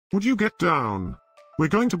Would you get down? We're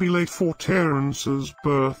going to be late for Terrance's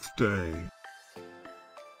birthday.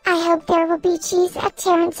 I hope there will be cheese at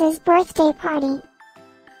Terrance's birthday party.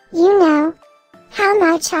 You know how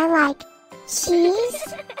much I like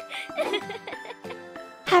cheese.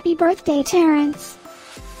 Happy birthday, Terrance.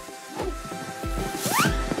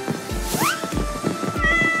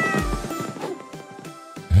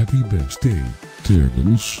 Happy birthday,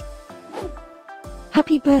 Terrance.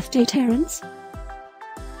 Happy birthday, Terrance.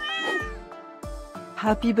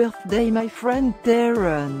 Happy birthday, my friend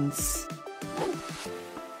Terrance.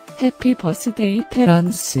 Happy birthday,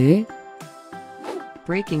 Terrance.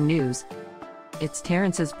 Breaking news. It's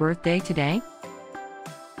Terrance's birthday today.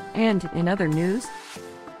 And in other news,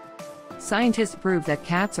 scientists prove that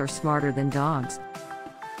cats are smarter than dogs.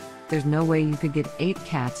 There's no way you could get 8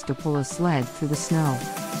 cats to pull a sled through the snow.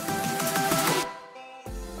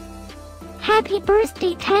 Happy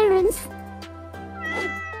birthday, Terrance.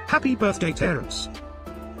 Happy birthday, Terrance.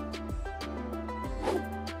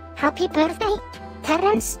 Happy birthday,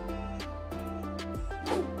 Terrance.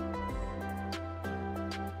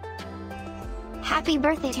 Happy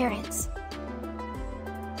birthday, Terrance.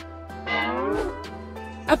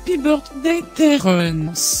 Happy birthday,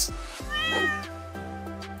 Terrance.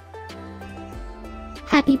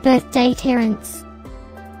 Happy birthday, Terrance.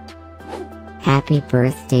 Happy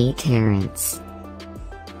birthday, Terrance.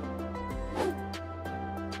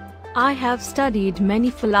 I have studied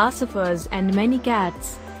many philosophers and many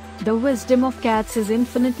cats. The wisdom of cats is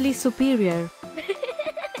infinitely superior.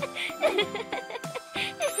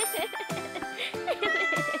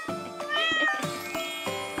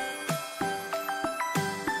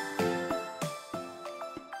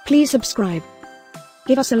 Please subscribe,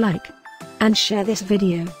 give us a like, and share this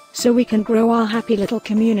video, so we can grow our happy little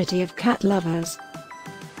community of cat lovers.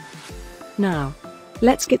 Now,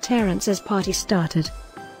 let's get Terrance's party started.